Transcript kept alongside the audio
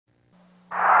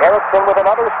Erickson with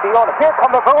another steal, and here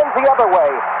come the Bruins the other way.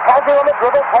 Hazard on the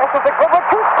dribble, passes to Goodrich,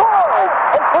 who scores!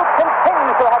 And Duke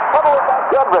continues to have trouble with that.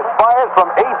 Goodrich fires from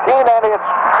 18, and it's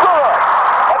good!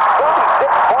 That's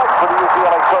 36 points for the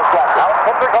UCLA Bruins. Now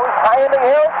Pitcher goes high in the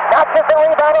hill, notches the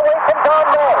rebound away from John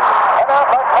May. And now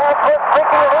the pass was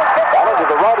freaking loose. Down to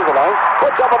the right of the lane,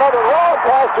 puts up another long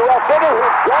pass to Facenda, who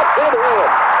drops it in.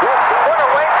 One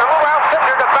away from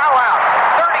Facenda to foul out.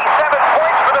 37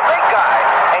 points for the big guy.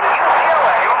 And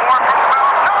UCLA, more from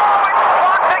 12. No, it's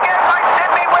blocked again by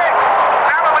Sidney Wick.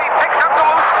 Mallory picks up the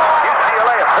loose ball.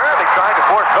 UCLA apparently trying to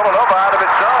force Villanova out of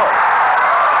its zone.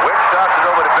 Wick starts it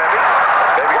over to Bemby.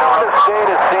 Bemby knows the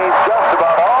state has seen just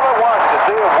about all it wants to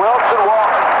see of Wilson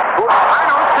Walker. I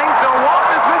don't think the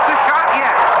Walker's missed a shot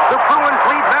yet. The Bruins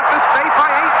lead Memphis State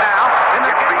by 8 now. And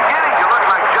it's beginning to look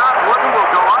like John Wooden will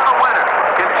go on a winner.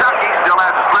 Kentucky still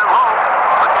has a slim hope,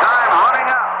 but time running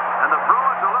out, and the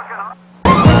Bruins are looking on.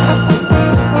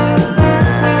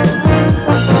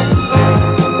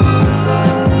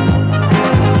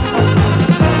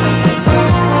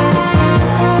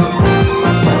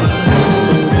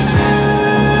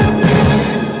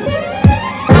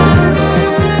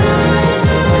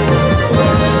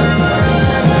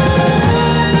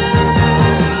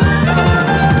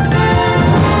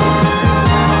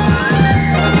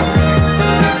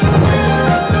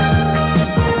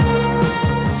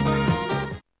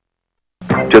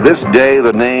 To this day,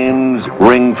 the names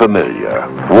ring familiar.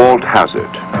 Walt Hazzard,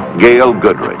 Gail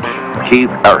Goodrich, Keith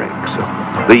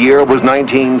Erickson. The year was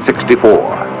 1964,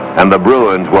 and the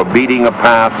Bruins were beating a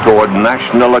path toward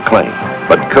national acclaim.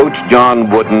 But Coach John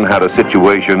Wooden had a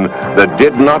situation that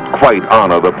did not quite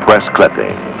honor the press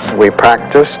clippings. We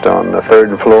practiced on the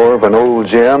 3rd floor of an old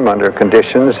gym under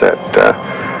conditions that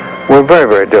were very,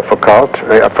 very difficult.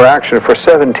 For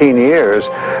 17 years,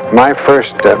 my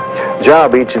first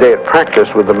job each day at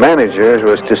practice with the managers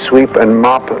was to sweep and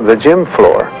mop the gym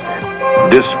floor.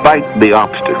 Despite the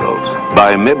obstacles,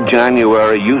 by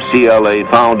mid-January, UCLA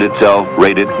found itself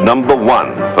rated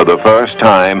 #1 for the first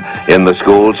time in the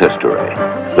school's history.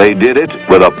 They did it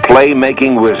with a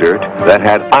playmaking wizard that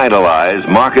had idolized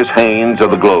Marcus Haynes of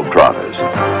the Globetrotters,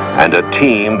 and a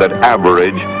team that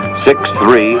averaged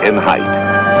 6'3" in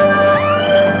height.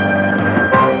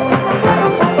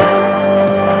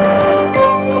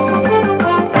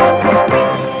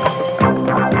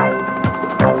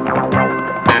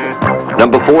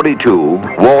 Number 42,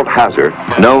 Walt Hazzard,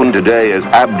 known today as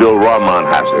Abdul Rahman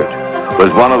Hazzard,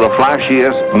 was one of the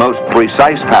flashiest, most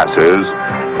precise passers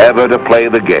ever to play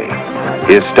the game.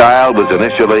 His style was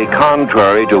initially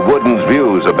contrary to Wooden's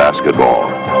views of basketball,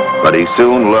 but he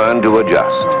soon learned to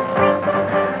adjust.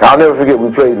 I'll never forget,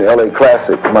 we played in the LA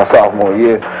Classic my sophomore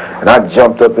year, and I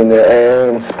jumped up in the air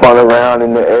and spun around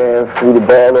in the air and threw the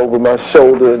ball over my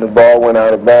shoulder, and the ball went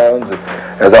out of bounds. And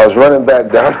as I was running back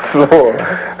down the floor,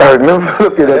 I remember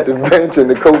looking at the bench, and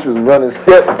the coach was running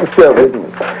step for step with me.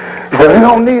 He said, "We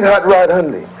don't need Hot Rod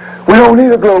Hundley. We don't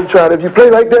need a Globetrotter. If you play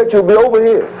like that, you'll be over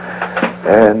here."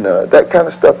 And that kind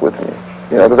of stuck with me,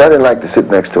 you know, because I didn't like to sit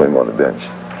next to him on the bench.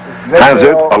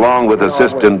 Hazzard, along with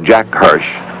assistant Jack Hirsch,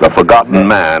 the forgotten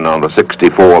man on the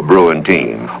 '64 Bruin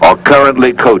team, are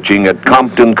currently coaching at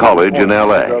Compton College in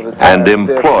LA and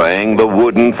employing the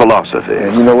Wooden philosophy.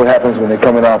 And you know what happens when they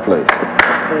come in our place?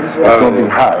 It's going to be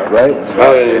hot, right?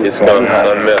 It's going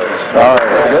to melt. All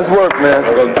right, let's work, man.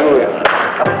 We're going to do it.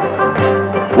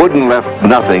 Wooden left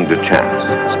nothing to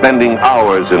chance, spending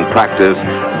hours in practice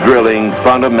drilling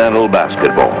fundamental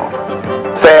basketball.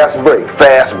 Fast break,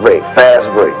 fast break, fast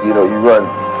break. You know, you run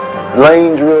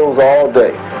lane drills all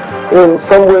day. And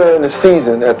somewhere in the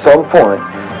season, at some point,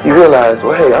 you realize,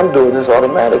 well, hey, I'm doing this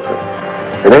automatically.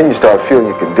 And then you start feeling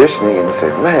your conditioning, and you say,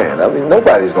 man, I mean,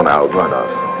 nobody's going to outrun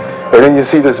us. And then you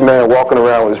see this man walking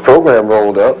around with his program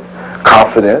rolled up,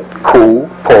 confident, cool,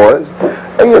 poised.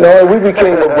 And, you know, we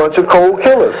became a bunch of cold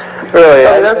killers. Really,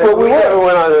 I mean, that's what we were. I never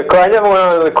went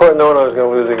onto the court knowing I was going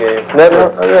to lose a game. Never.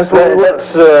 That's what we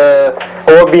were.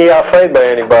 Or be outplayed by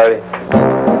anybody.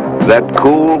 That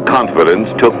cool confidence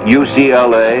took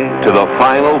UCLA to the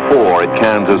Final Four at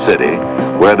Kansas City,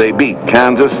 where they beat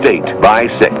Kansas State by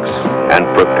 6 and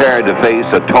prepared to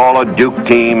face a taller Duke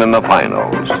team in the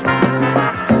finals.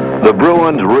 The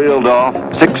Bruins reeled off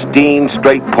 16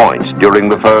 straight points during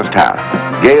the first half.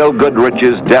 Gail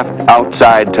Goodrich's deft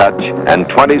outside touch and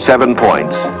 27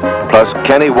 points, plus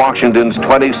Kenny Washington's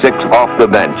 26 off the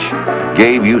bench,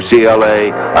 gave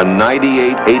UCLA a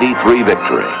 98-83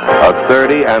 victory, a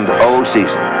 30-0 season,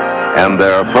 and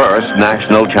their first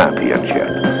national championship.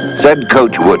 Said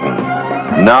Coach Wooden,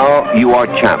 "Now you are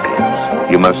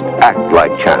champions. You must act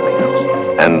like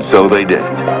champions." And so they did.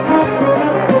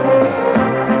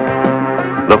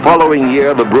 The following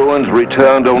year, the Bruins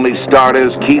returned only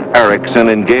starters Keith Erickson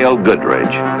and Gail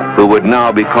Goodrich, who would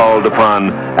now be called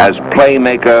upon as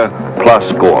playmaker plus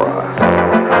scorer.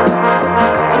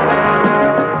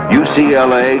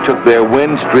 UCLA took their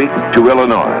win streak to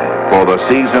Illinois for the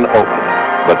season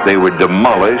opener, but they were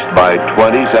demolished by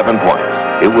 27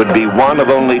 points. It would be one of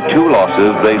only 2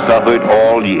 losses they suffered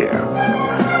all year.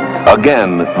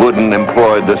 Again, Wooden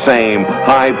employed the same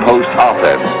high post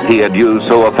offense he had used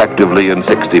so effectively in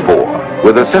 '64.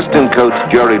 With assistant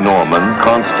coach Jerry Norman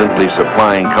constantly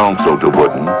supplying counsel to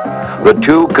Wooden, the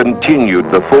two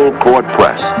continued the full court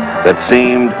press that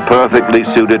seemed perfectly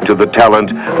suited to the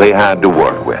talent they had to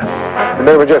work with.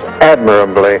 They were just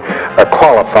admirably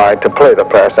qualified to play the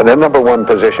press. And the number 1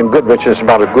 position, Goodrich is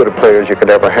about as good a player as you could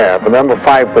ever have. The number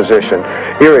 5 position,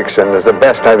 Erickson, is the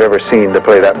best I've ever seen to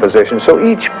play that position. So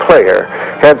each player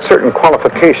had certain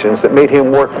qualifications that made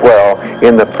him work well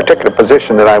in the particular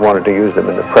position that I wanted to use them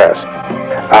in the press.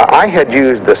 I had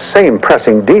used the same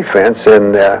pressing defense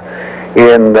in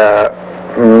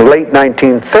late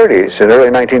 1930s and early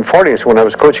 1940s when I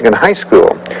was coaching in high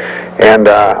school. And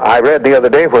I read the other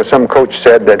day where some coach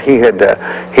said that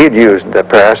he'd used the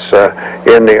press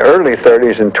in the early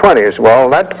 30s and 20s. Well,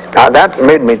 that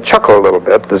made me chuckle a little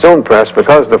bit, the zone press,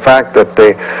 because of the fact that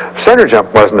the center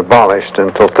jump wasn't abolished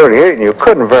until 38, and you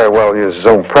couldn't very well use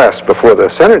zone press before the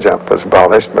center jump was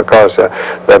abolished, because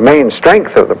the main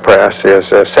strength of the press is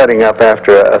setting up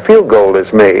after a field goal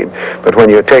is made. But when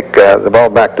you take the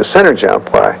ball back to center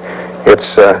jump, why,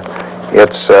 it's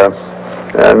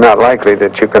not likely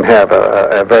that you can have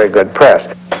a very good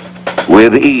press.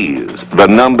 With ease, the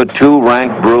number 2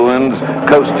 ranked Bruins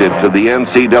coasted to the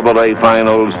NCAA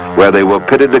finals, where they were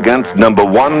pitted against number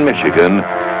 1 Michigan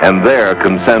and their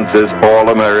consensus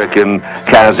All-American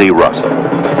Cassie Russell.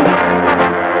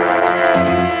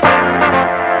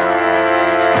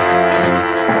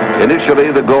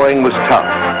 Initially, the going was tough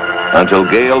until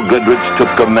Gail Goodrich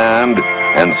took command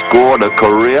and scored a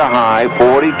career-high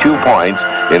 42 points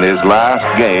in his last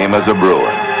game as a Bruin.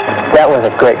 That was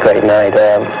a great night.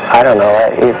 I don't know,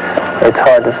 it's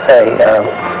hard to say.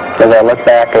 As I look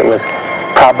back, it was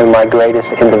probably my greatest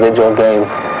individual game.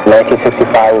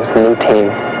 1965 was a new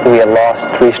team. We had lost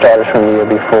 3 starters from the year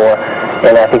before,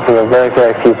 and I think there were very,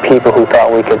 very few people who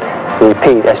thought we could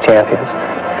repeat as champions.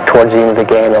 Towards the end of the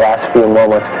game, the last few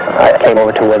moments, I came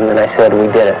over to Wooden and I said, we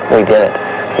did it.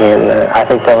 And I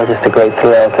think that was just a great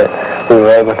thrill that we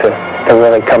were able to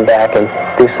really come back and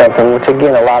do something which,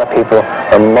 again, a lot of people,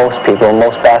 or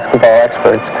most basketball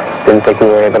experts, didn't think we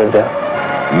were able to do.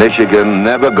 Michigan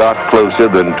never got closer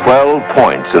than 12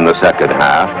 points in the second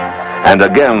half, and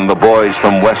again the boys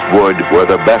from Westwood were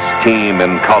the best team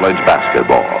in college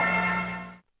basketball.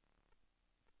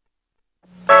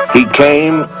 He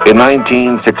came in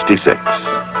 1966,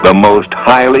 the most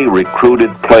highly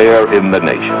recruited player in the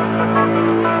nation.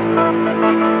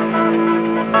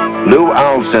 Lou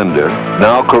Alcindor,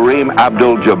 now Kareem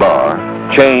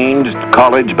Abdul-Jabbar, changed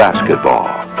college basketball.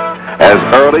 As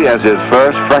early as his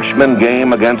first freshman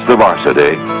game against the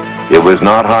varsity, it was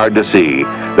not hard to see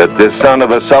that this son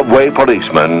of a subway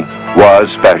policeman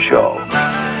was special.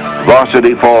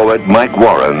 Varsity forward Mike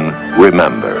Warren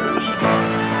remembers.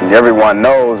 Everyone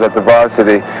knows that the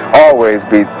varsity always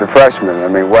beats the freshmen. I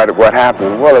mean, what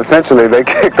happened? Well, essentially, they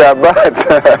kicked our butts.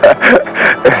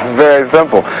 It's very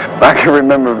simple. I can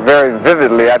remember very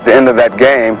vividly at the end of that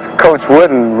game, Coach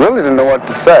Wooden really didn't know what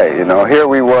to say. You know, here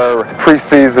we were,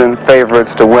 preseason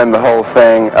favorites to win the whole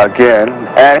thing again.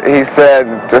 And he said,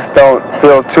 just don't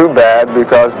feel too bad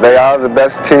because they are the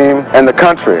best team in the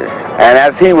country. And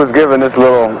as he was giving this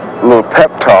little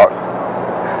pep talk,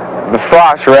 the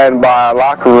Frosh ran by our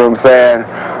locker room saying,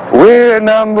 "We're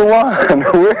number 1,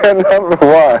 we're number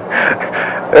 1."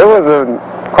 It was a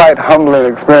quite humbling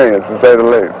experience, to say the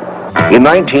least. In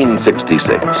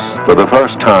 1966, for the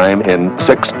first time in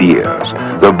 6 years,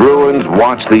 the Bruins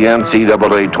watched the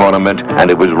NCAA tournament, and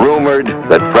it was rumored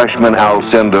that freshman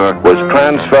Alcindor was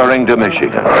transferring to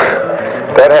Michigan.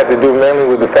 That had to do mainly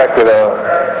with the fact that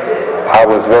I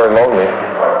was very lonely.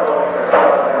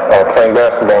 Playing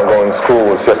basketball and going to school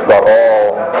was just about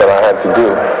all that I had to do.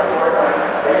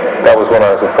 That was when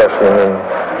I was a freshman and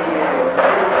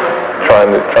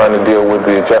trying to deal with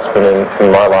the adjustment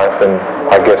in my life, and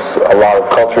I guess a lot of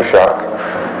culture shock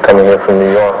coming here from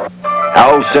New York.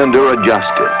 Alcindor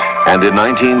adjusted, and in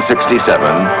 1967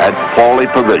 at Pauley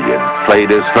Pavilion played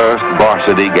his first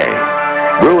varsity game.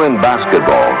 Bruin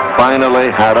basketball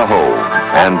finally had a home,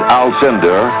 and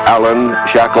Alcindor, Allen,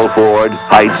 Shackelford,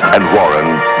 Heitz, and Warren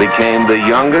became the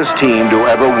youngest team to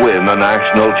ever win a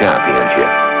national championship.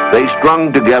 they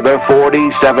strung together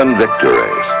 47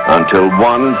 victories until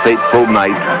one fateful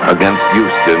night against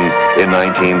Houston in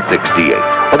 1968.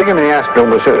 I think in the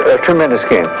Astrodome was a tremendous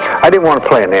game. I didn't want to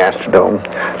play in the Astrodome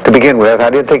to begin with. I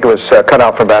didn't think it was cut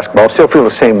out for basketball. Still feel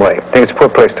the same way. I think it's a poor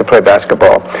place to play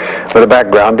basketball. With a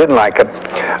background, didn't like it.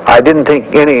 I didn't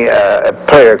think any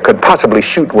player could possibly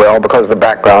shoot well because of the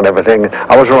background, everything.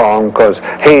 I was wrong because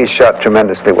Hayes shot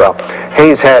tremendously well.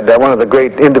 Hayes had one of the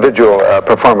great individual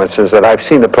performances that I've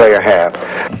seen a player have.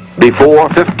 Before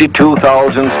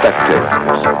 52,000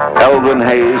 spectators, Elvin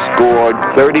Hayes scored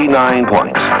 39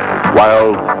 points,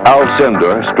 while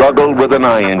Alcindor struggled with an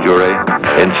eye injury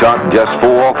and shot just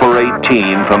 4 for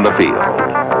 18 from the field.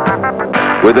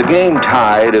 With the game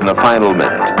tied in the final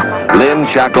minute, Lynn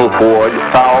Shackelford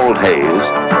fouled Hayes,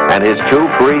 and his 2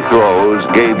 free throws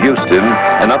gave Houston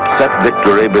an upset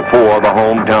victory before the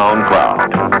hometown crowd.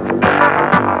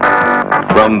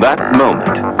 From that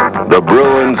moment, the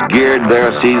Bruins geared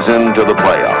their season to the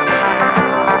playoffs.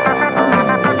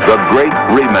 The great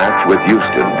rematch with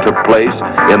Houston took place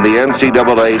in the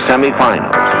NCAA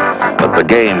semifinals, but the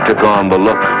game took on the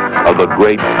look of a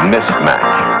great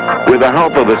mismatch. With the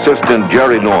help of assistant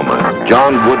Jerry Norman,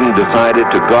 John Wooden decided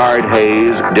to guard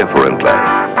Hayes differently.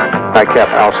 I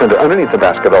kept Alcindor underneath the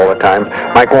basket all the time.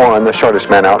 Mike Warren, the shortest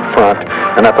man out front,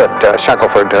 and I put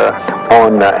Shackelford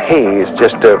on Hayes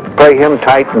just to play him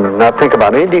tight and not think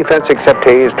about any defense except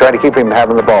Hayes, try to keep him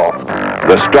having the ball.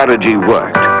 The strategy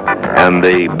worked, and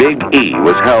the Big E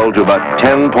was held to about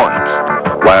 10 points,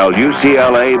 while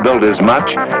UCLA built as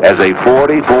much as a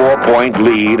 44-point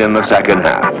lead in the second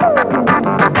half.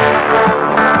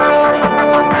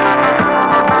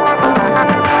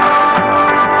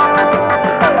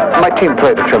 My team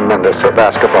played a tremendous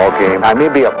basketball game. I may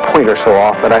be a point or so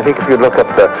off, but I think if you look up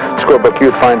the scorebook,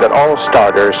 you'd find that all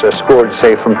starters scored,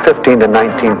 say, from 15 to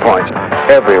 19 points.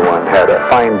 Everyone had a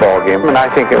fine ball game, and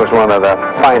I think it was one of the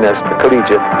finest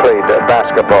collegiate played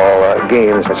basketball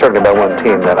games, certainly by one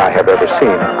team, that I have ever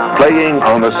seen. Playing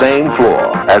on the same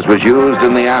floor as was used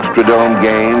in the Astrodome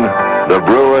game, the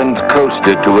Bruins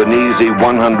coasted to an easy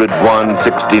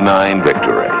 101-69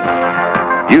 victory.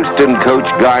 Houston coach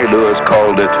Guy Lewis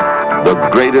called it the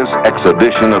greatest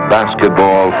exhibition of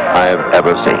basketball I have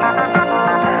ever seen.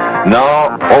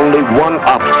 Now, only one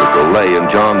obstacle lay in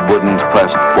John Wooden's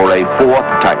quest for a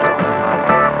 4th title: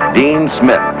 Dean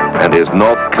Smith and his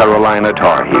North Carolina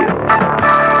Tar Heels.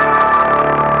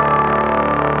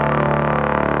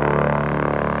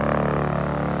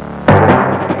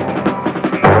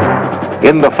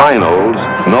 In the finals,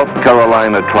 North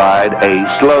Carolina tried a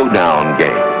slowdown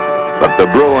game, but the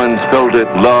Bruins filtered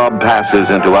lob passes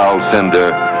into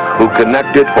Alcindor, who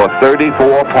connected for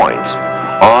 34 points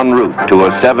en route to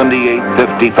a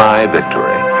 78-55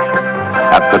 victory.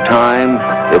 At the time,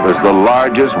 it was the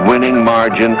largest winning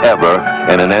margin ever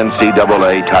in an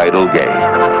NCAA title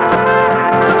game.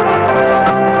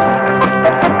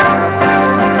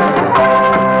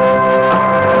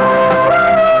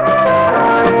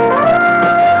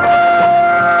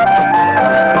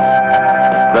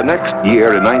 The next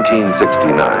year, in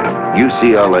 1969,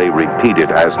 UCLA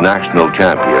repeated as national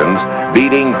champions,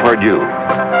 beating Purdue.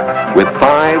 With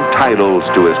 5 titles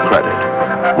to his credit,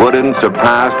 Wooden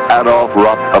surpassed Adolph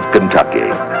Rupp of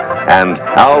Kentucky, and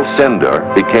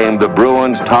Alcindor became the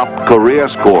Bruins' top career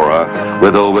scorer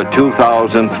with over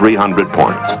 2,300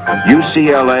 points.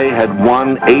 UCLA had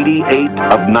won 88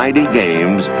 of 90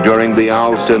 games during the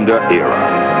Alcindor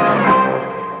era.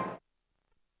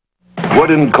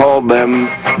 Wooden called them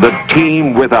the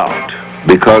team without,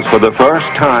 because for the first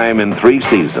time in 3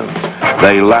 seasons,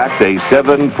 they lacked a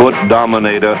 7-foot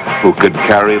dominator who could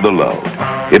carry the load.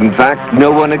 In fact,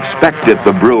 no one expected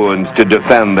the Bruins to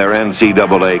defend their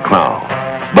NCAA crown.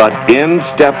 But in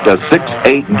stepped a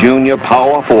 6'8" junior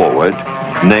power forward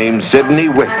named Sidney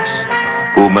Wicks,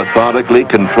 who methodically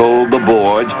controlled the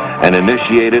boards and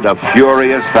initiated a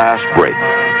furious fast break.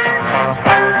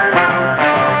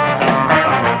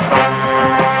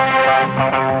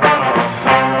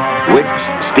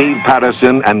 Steve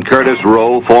Patterson and Curtis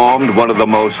Rowe formed one of the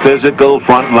most physical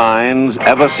front lines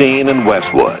ever seen in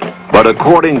Westwood. But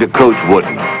according to Coach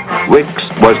Wooden, Wicks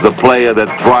was the player that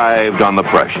thrived on the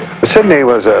pressure. Sidney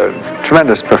was a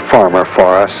tremendous performer for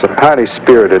us, a highly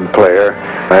spirited player.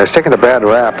 Has taken a bad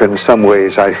rap in some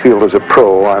ways, I feel, as a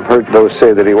pro. I've heard those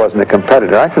say that he wasn't a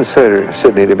competitor. I consider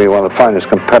Sidney to be one of the finest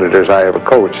competitors I ever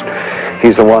coached.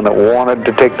 He's the one that wanted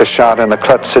to take the shot in a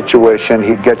clutch situation.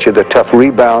 He'd get you the tough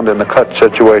rebound in the clutch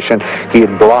situation.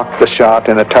 He'd block the shot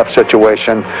in a tough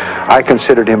situation. I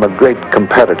considered him a great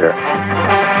competitor.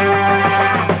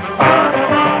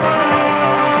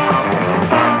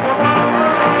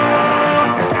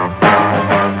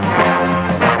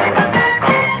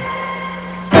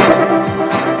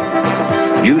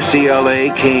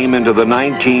 UCLA came into the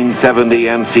 1970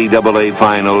 NCAA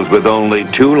Finals with only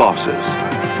 2 losses.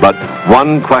 But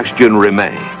one question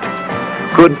remained.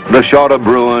 Could the shorter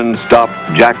Bruins stop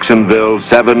Jacksonville's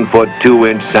 7-foot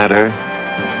 2-inch center?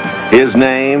 His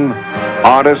name,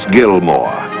 Artis Gilmore,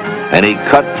 and he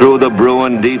cut through the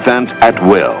Bruin defense at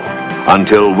will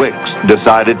until Wicks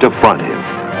decided to front him.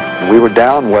 We were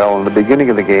down well in the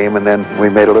beginning of the game, and then we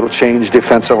made a little change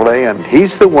defensively, and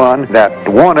he's the one that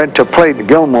wanted to play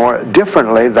Gilmore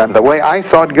differently than the way I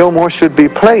thought Gilmore should be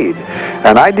played.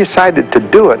 And I decided to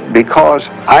do it because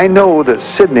I know that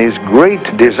Sidney's great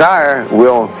desire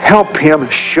will help him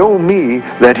show me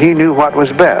that he knew what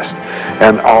was best.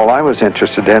 And all I was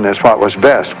interested in is what was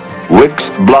best. Wicks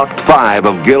blocked 5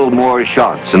 of Gilmore's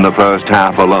shots in the first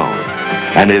half alone,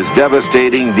 and his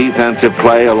devastating defensive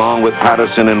play, along with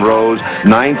Patterson and Rose,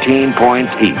 19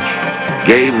 points each,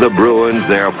 gave the Bruins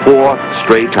their 4th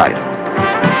straight title.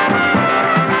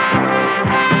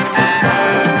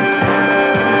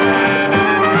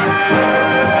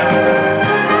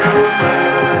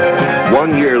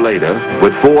 One year later,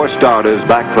 with 4 starters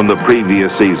back from the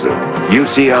previous season,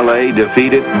 UCLA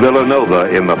defeated Villanova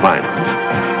in the finals.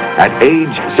 At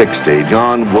age 60,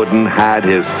 John Wooden had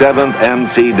his 7th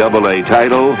NCAA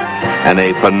title and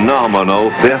a phenomenal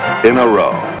 5th in a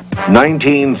row.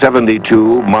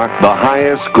 1972 marked the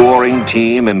highest scoring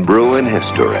team in Bruin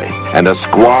history, and a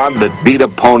squad that beat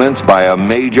opponents by a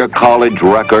major college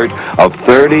record of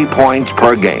 30 points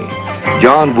per game.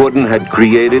 John Wooden had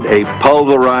created a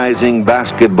pulverizing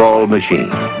basketball machine,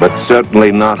 but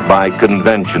certainly not by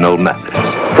conventional methods.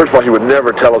 First of all, he would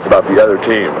never tell us about the other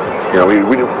team. You know,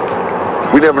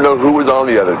 we never know who was on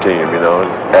the other team, you know,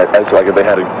 as like if they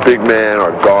had a big man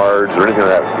or guards or anything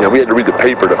like that. You know, we had to read the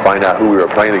paper to find out who we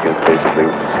were playing against, basically.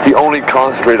 He only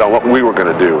concentrated on what we were going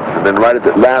to do. And then right at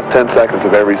the last 10 seconds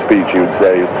of every speech, he would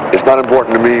say, "It's not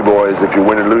important to me, boys, if you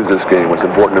win and lose this game. What's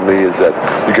important to me is that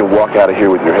you can walk out of here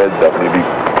with your heads up." And he'd be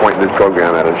pointing his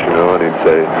program at us, you know, and he'd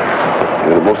say, "You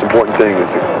know, the most important thing is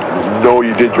to know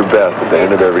you did your best at the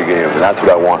end of every game, and that's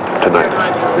what I want tonight."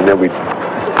 And then we'd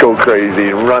go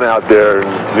crazy and run out there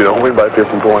and, you know, win by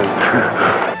 50 points.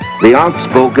 The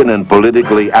outspoken and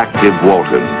politically active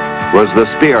Walton was the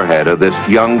spearhead of this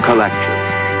young collection,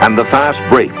 and the fast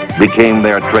break became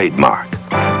their trademark.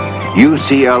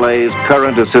 UCLA's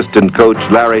current assistant coach,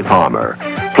 Larry Farmer,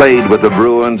 played with the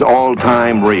Bruins'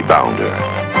 all-time rebounder,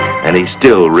 and he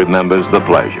still remembers the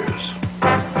pleasures.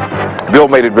 Bill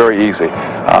made it very easy.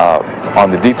 On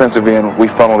the defensive end, we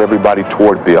funneled everybody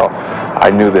toward Bill. I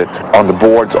knew that on the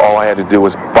boards, all I had to do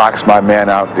was box my man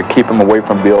out to keep him away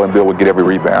from Bill, and Bill would get every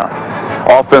rebound.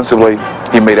 Offensively,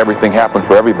 he made everything happen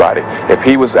for everybody. If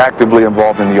he was actively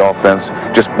involved in the offense,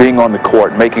 just being on the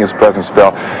court, making his presence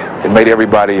felt, it made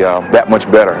everybody that much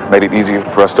better. It made it easier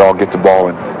for us to all get the ball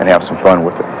and have some fun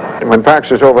with it. When practice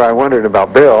was over, I wondered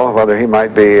about Bill, whether he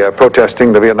might be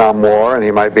protesting the Vietnam War, and he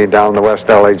might be down in the West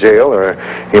LA jail, or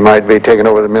he might be taking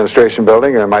over the administration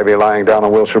building, or might be lying down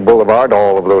on Wilshire Boulevard,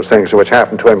 all of those things which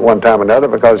happened to him at one time or another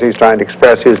because he's trying to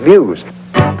express his views.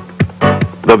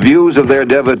 The views of their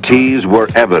devotees were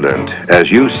evident as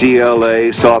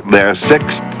UCLA sought their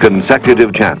 6th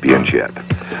consecutive championship.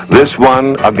 This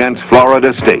one against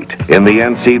Florida State in the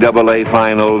NCAA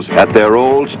Finals at their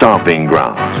old stomping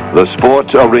grounds, the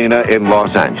Sports Arena in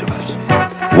Los Angeles.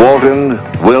 Walton,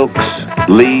 Wilkes,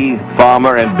 Lee,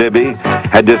 Farmer, and Bibby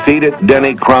had defeated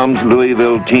Denny Crum's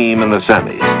Louisville team in the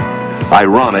semis.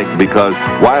 Ironic because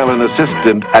while an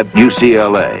assistant at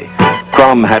UCLA,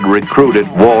 Crum had recruited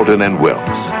Walton and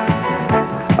Wilkes.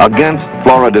 Against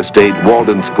Florida State,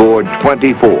 Walton scored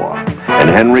 24, and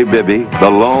Henry Bibby, the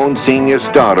lone senior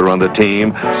starter on the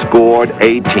team, scored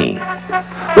 18.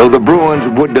 Though the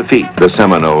Bruins would defeat the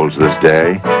Seminoles this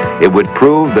day, it would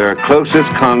prove their closest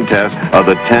contest of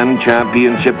the 10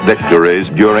 championship victories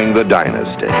during the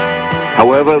Dynasty.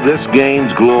 However, this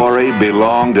game's glory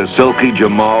belonged to Silky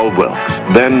Jamal Wilkes,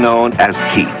 then known as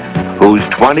Keith, whose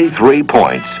 23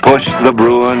 points pushed the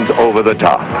Bruins over the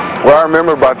top. What I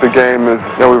remember about the game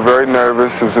is we were very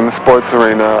nervous. It was in the sports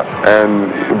arena,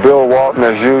 and Bill Walton,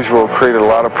 as usual, created a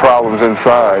lot of problems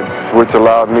inside, which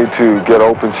allowed me to get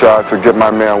open shots or get my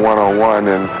man one-on-one,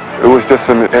 and it was just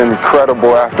an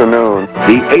incredible afternoon.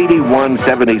 The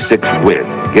 81-76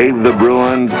 win gave the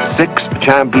Bruins 6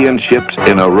 championships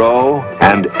in a row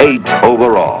and 8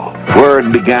 overall.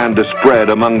 Word began to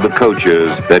spread among the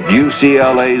coaches that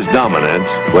UCLA's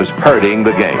dominance was hurting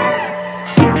the game.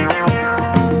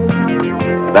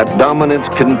 That dominance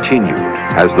continued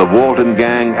as the Walton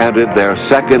gang entered their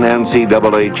 2nd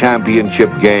NCAA championship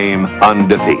game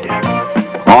undefeated.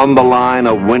 On the line,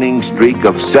 a winning streak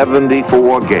of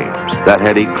 74 games that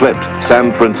had eclipsed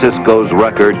San Francisco's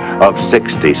record of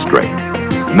 60 straight.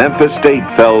 Memphis State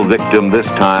fell victim this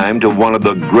time to one of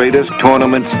the greatest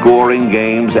tournament scoring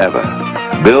games ever.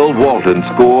 Bill Walton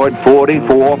scored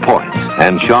 44 points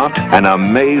and shot an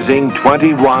amazing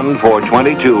 21 for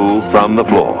 22 from the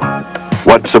floor.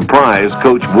 What surprised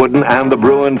Coach Wooden and the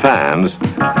Bruin fans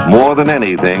more than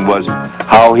anything was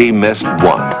how he missed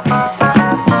one.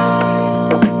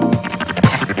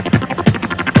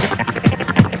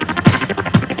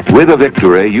 With a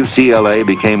victory, UCLA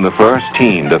became the first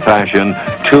team to fashion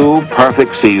 2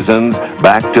 perfect seasons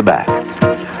back-to-back.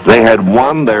 They had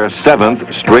won their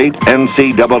 7th straight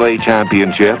NCAA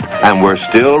championship and were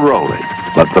still rolling,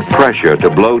 but the pressure to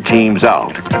blow teams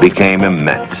out became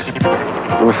immense.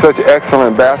 It was such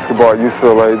excellent basketball at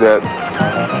UCLA that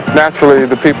naturally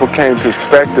the people came to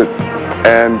expect it,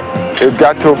 and it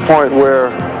got to a point where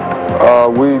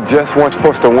we just weren't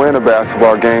supposed to win a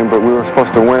basketball game, but we were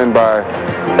supposed to win by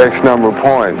X number of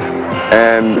points.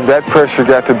 And that pressure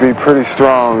got to be pretty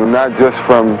strong, not just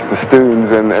from the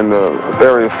students and the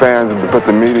area fans, but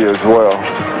the media as well.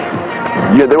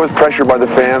 Yeah, there was pressure by the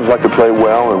fans, like to play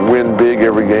well and win big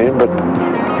every game, but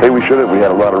hey, we should have. We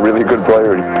had a lot of really good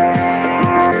players.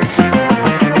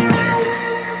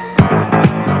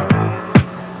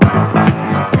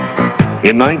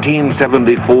 In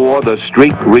 1974, the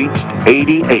streak reached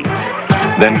 88,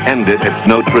 then ended at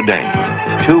Notre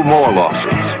Dame. 2 more losses.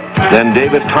 Then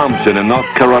David Thompson and North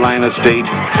Carolina State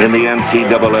in the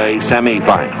NCAA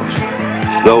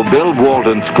semifinals. Though Bill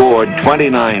Walton scored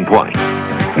 29 points,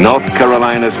 North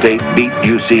Carolina State beat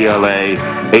UCLA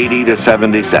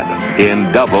 80-77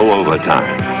 in double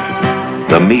overtime.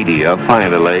 The media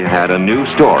finally had a new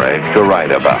story to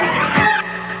write about.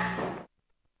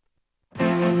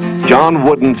 John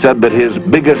Wooden said that his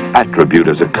biggest attribute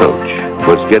as a coach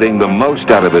was getting the most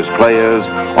out of his players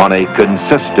on a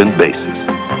consistent basis.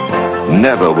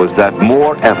 Never was that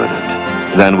more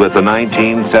evident than with the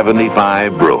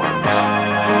 1975 Bruins.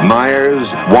 Myers,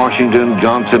 Washington,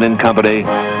 Johnson and company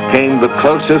came the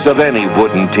closest of any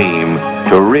Wooden team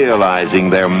to realizing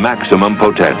their maximum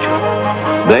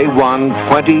potential. They won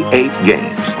 28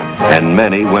 games, and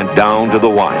many went down to the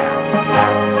wire.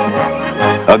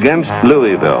 Against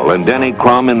Louisville and Denny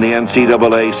Crum in the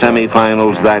NCAA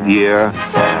semifinals that year,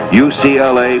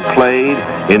 UCLA played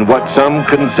in what some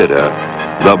consider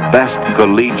the best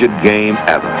collegiate game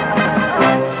ever.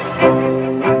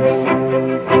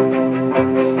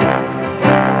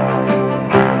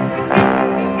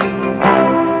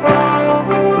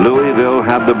 Louisville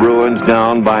had the Bruins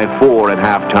down by 4 at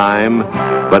halftime,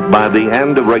 but by the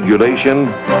end of regulation,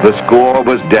 the score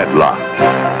was deadlocked.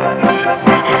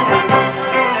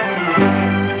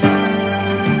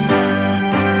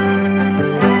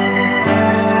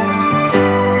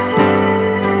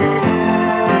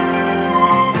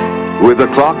 With the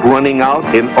clock running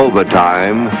out in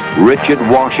overtime, Richard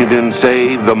Washington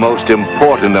saved the most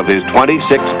important of his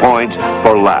 26 points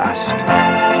for last.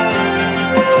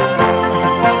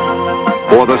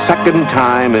 For the second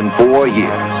time in 4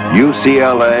 years,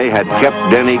 UCLA had kept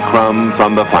Denny Crum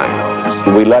from the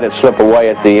finals. We let it slip away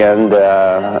at the end.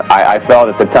 I felt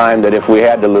at the time that if we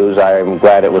had to lose, I'm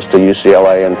glad it was to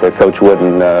UCLA and for Coach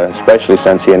Wooden, especially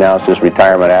since he announced his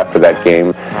retirement after that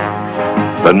game.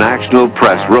 The national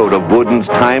press wrote of Wooden's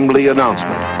timely announcement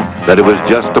that it was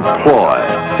just a ploy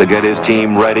to get his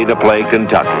team ready to play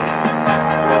Kentucky.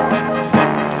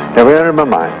 Never entered my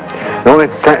mind. The only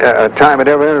time it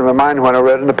ever entered my mind when I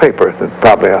read it in the paper,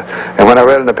 probably. And when I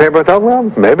read it in the paper, I thought, well,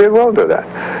 maybe it will do that.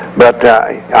 But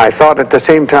I thought at the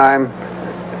same time,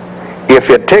 if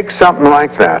it takes something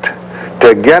like that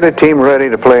to get a team ready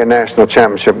to play a national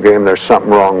championship game, there's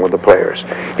something wrong with the players.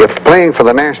 If playing for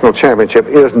the national championship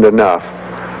isn't enough,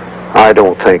 I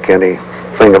don't think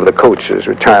anything of the coaches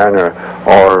retiring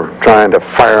or trying to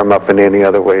fire them up in any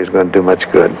other way is going to do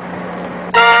much good.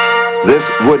 This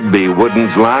would be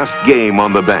Wooden's last game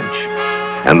on the bench,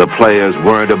 and the players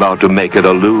weren't about to make it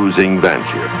a losing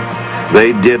venture.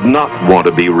 They did not want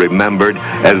to be remembered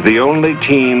as the only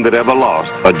team that ever lost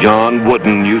a John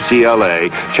Wooden UCLA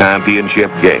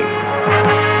championship game.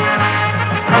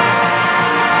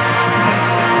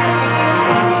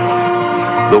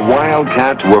 The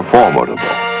Wildcats were formidable,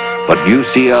 but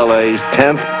UCLA's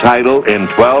 10th title in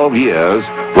 12 years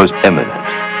was imminent.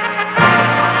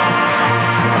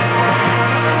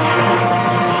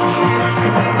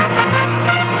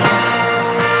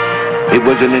 It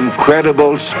was an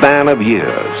incredible span of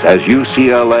years as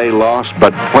UCLA lost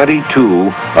but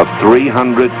 22 of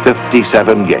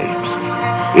 357 games.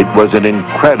 It was an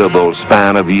incredible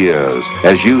span of years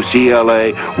as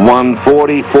UCLA won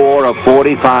 44 of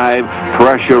 45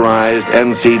 pressurized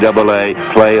NCAA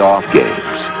playoff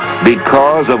games.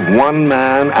 Because of one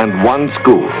man and one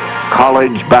school,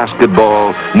 college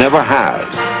basketball never has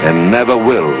and never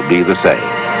will be the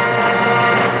same.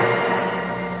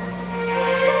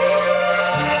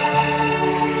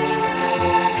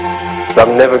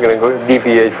 I'm never going to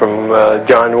deviate from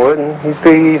John Wooden.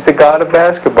 He's the god of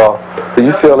basketball. The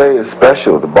UCLA is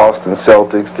special. The Boston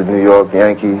Celtics, the New York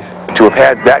Yankees. To have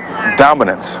had that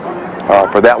dominance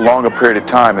for that long a period of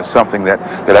time is something that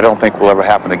I don't think will ever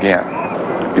happen again.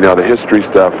 You know, the history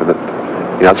stuff, and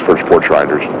that's for sports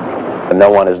writers. No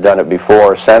one has done it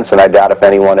before or since, and I doubt if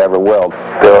anyone ever will.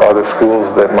 There are other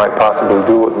schools that might possibly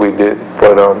do what we did,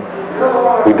 but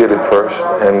we did it first,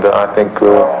 and I think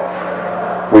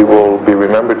we will be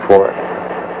remembered for it.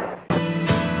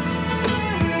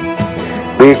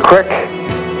 Be quick,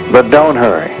 but don't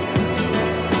hurry.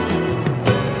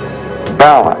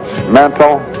 Balance,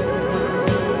 mental,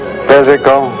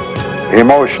 physical,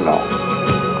 emotional.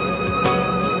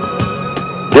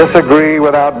 Disagree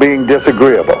without being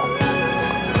disagreeable.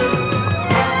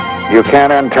 You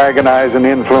can't antagonize and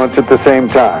influence at the same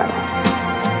time.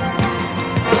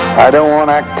 I don't want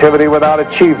activity without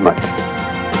achievement.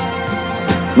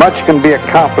 Much can be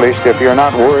accomplished if you're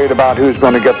not worried about who's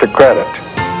going to get the credit.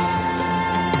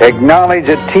 Acknowledge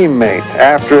a teammate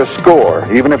after a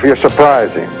score, even if you're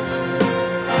surprising.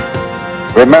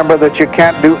 Remember that you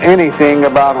can't do anything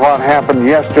about what happened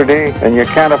yesterday, and you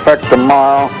can't affect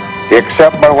tomorrow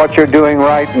except by what you're doing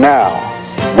right now.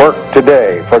 Work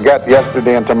today, forget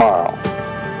yesterday and tomorrow.